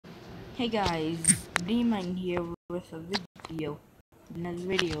Hey guys, D-Man here with a another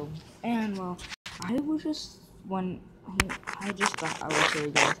video, and well, I was just I just thought I would show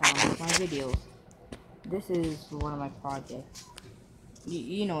you guys how I make my videos. This is one of my projects.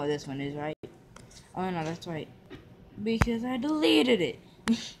 You know what this one is, right? Oh no, that's right, because I deleted it.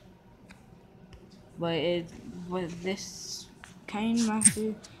 but this Kind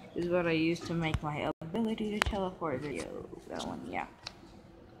Master is what I use to make my ability to teleport video. That one, yeah.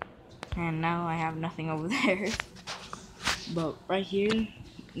 And now I have nothing over there. But right here,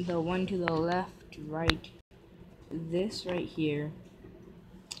 the one to the left, right, this right here,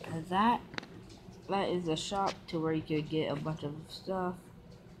 that is a shop to where you could get a bunch of stuff.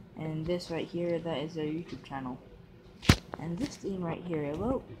 And this right here, that is a YouTube channel. And this thing right here,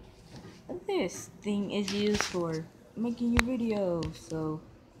 well, this thing is used for making your videos. So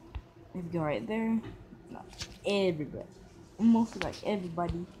if you go right there, no, everybody, mostly like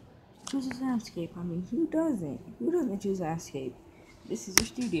everybody chooses landscape. I mean, who doesn't? Who doesn't choose landscape? This is your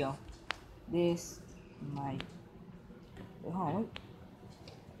studio. This, my, oh,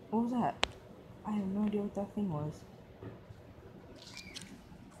 what was that? I have no idea what that thing was.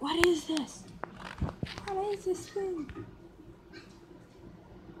 What is this? What is this thing?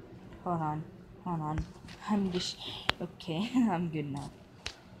 Hold on. I'm just, okay, I'm good now.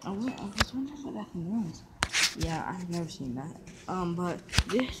 I was wondering what that thing was. Yeah, I've never seen that. But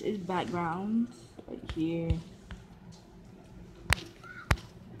this is backgrounds, right here.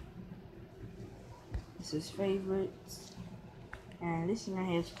 This is favorites. And this thing right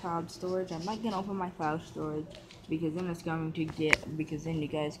here is cloud storage. I'm not gonna open my cloud storage because then it's going to because then you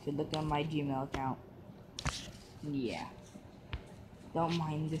guys could look at my Gmail account. Yeah. Don't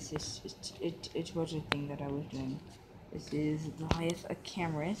mind this. It was a thing that I was doing. This is the highest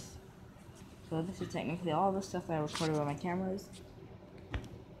cameras. So this is technically all the stuff that I recorded on my cameras.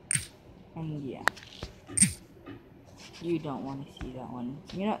 And yeah. You don't want to see that one.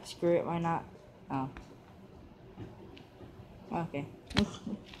 You know what? Screw it. Why not? Oh. Okay.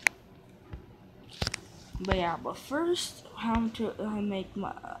 But yeah, but first, how to make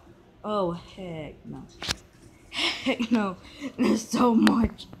my, oh heck no. Heck no, there's so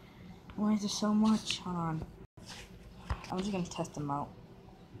much. Why is there so much? Hold on. I'm just gonna test them out.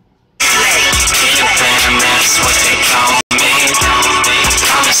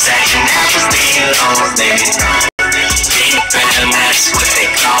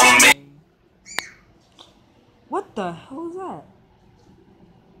 What the hell was that?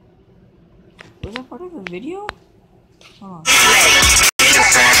 Was that part of the video? Hold on.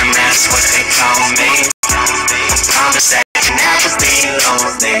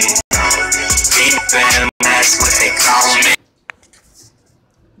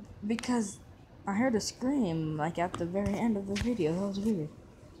 Because I heard a scream like at the very end of the video. That was weird.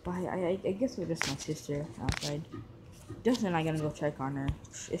 But I guess we're just my sister outside. Justin and I gonna go check on her.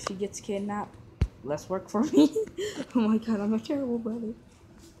 If she gets kidnapped, less work for me. Oh my god, I'm a terrible brother.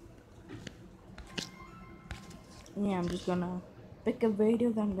 Yeah, I'm just gonna pick a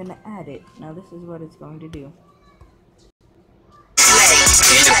video, then I'm gonna add it. Now this is what it's going to do.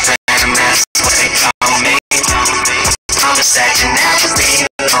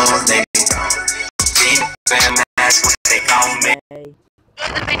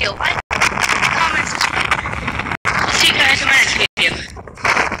 Enjoy the video, like, comment, subscribe. I'll see you guys in my next video.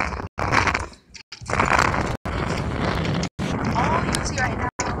 All you can see right now.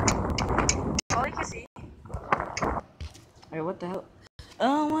 All you can see. Wait, what the hell?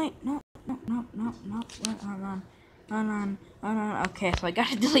 Oh wait, no. Hold on. Okay, so I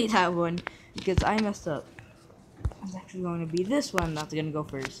gotta delete that one because I messed up. It's actually going to be this one that's gonna go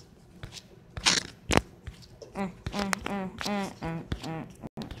first.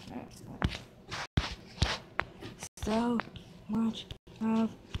 So much of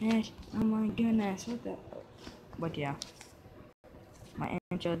it. Oh my goodness, what the? But yeah, my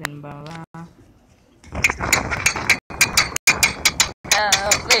intro then blah blah.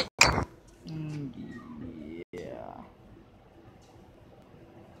 Wait. Yeah.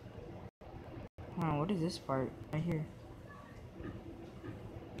 Oh, what is this part right here?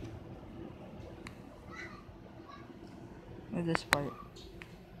 What is this part?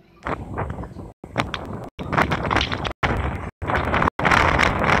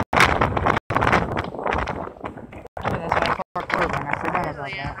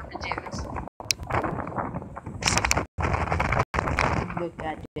 Look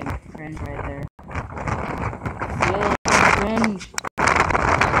at them cringe right there. Feel the cringe.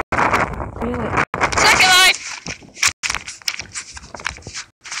 Feel it. Second life!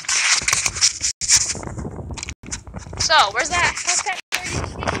 So, where's that?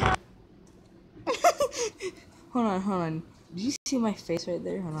 Hold on, hold on. Did you see my face right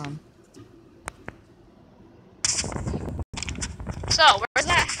there? Hold on. So, where's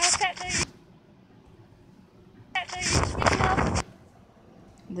that house that you speaking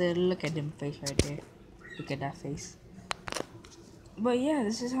of? Look at them face right there. Look at that face. But yeah,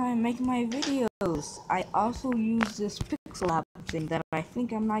 this is how I make my videos. I also use this Pixel thing that I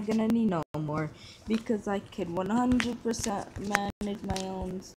think I'm not gonna need no more because I can 100% manage my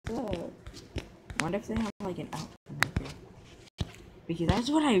own stuff. What if they have like an outfit right there? Because that's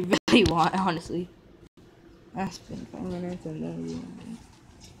what I really want, honestly. I spent 5 minutes and then,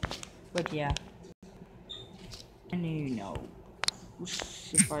 but yeah. And you know,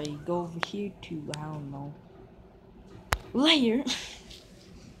 if I go over here to, I don't know, layer.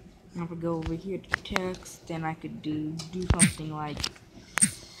 If I go over here to text, then I could do something like,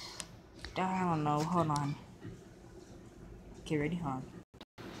 I don't know, hold on. Okay, ready, hold on.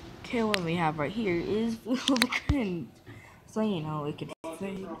 Okay, what we have right here is the current, so you know, it could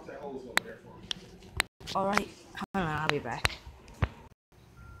fade. Alright, hold on, I'll be back.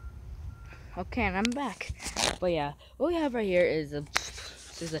 Okay, and I'm back. But yeah, what we have right here is a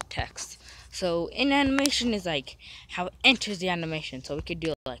text. So in animation is like how it enters the animation. So we could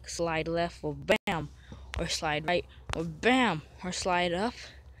do like slide left or bam, or slide right or bam, or slide up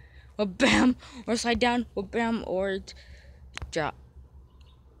or bam, or slide down or bam, or drop.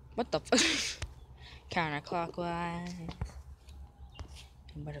 What the fuck? Counterclockwise.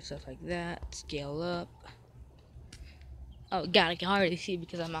 And better stuff like that. Scale up. Oh god, I can hardly see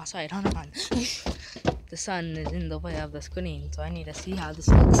because I'm outside. Hold on. The sun is in the way of the screen, so I need to see how this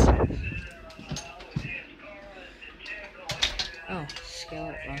looks. Oh, scale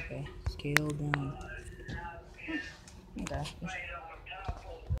up. Okay, scale down. Okay.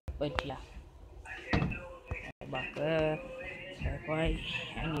 But yeah. Back up. Start right.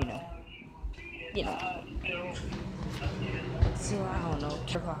 And you know. So I don't know.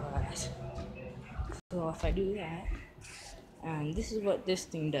 Counterclockwise. So if I do that. And this is what this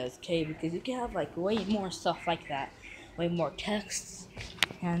thing does, okay? Because you can have like way more stuff like that, way more texts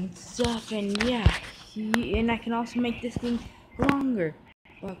and stuff, and yeah, and I can also make this thing longer.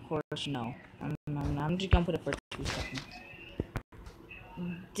 Well, of course, no. I'm just gonna put it for 2 seconds.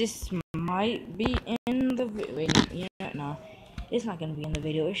 This might be in the video. Wait, you know, no, it's not gonna be in the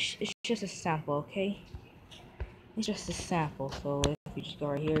video. It's just a sample, okay? It's just a sample. So if we just go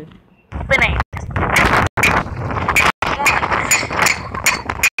right here. Winning.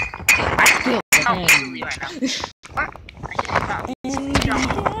 And Right now. and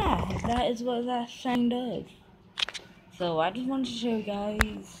yeah, that is what that thing does. So I just wanted to show you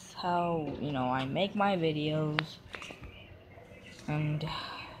guys how, you know, I make my videos. And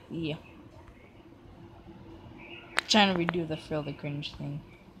yeah. Trying to redo the Feel the Cringe thing.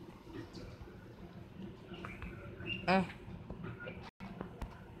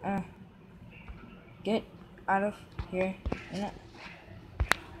 Get out of here.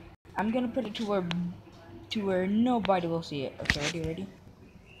 I'm gonna put it to where nobody will see it. Okay, ready?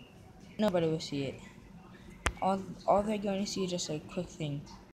 Nobody will see it. All they're going to see is just a quick thing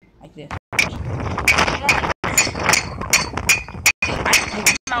like this.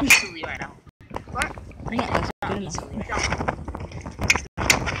 I'm silly right now. What? Yeah, that's good enough.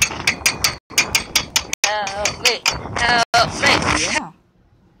 Help me! Help me! Yeah.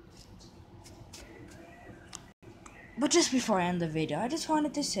 But just before I end the video, I just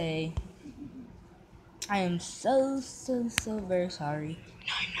wanted to say I am so very sorry.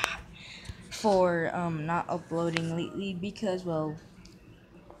 No, I'm not. For not uploading lately because, well,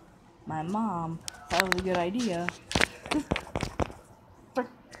 my mom thought it was a good idea to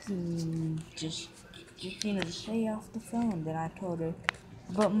freaking just you know, stay off the phone. Then I told her,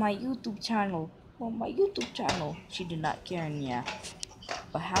 but my YouTube channel, she did not care, and yeah.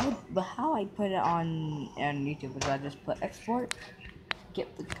 But how I put it on YouTube is I just put export, get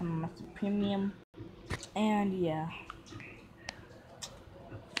the Master Premium, and yeah.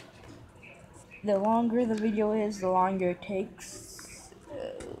 The longer the video is, the longer it takes.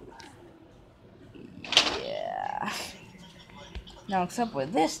 Yeah. Now, except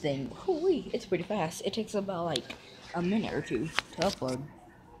with this thing, whoo-wee, it's pretty fast. It takes about like a minute or 2 to upload.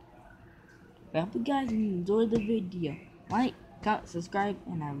 I hope you guys enjoyed the video. Like, comment, subscribe,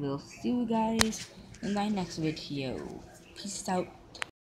 and I will see you guys in my next video. Peace out.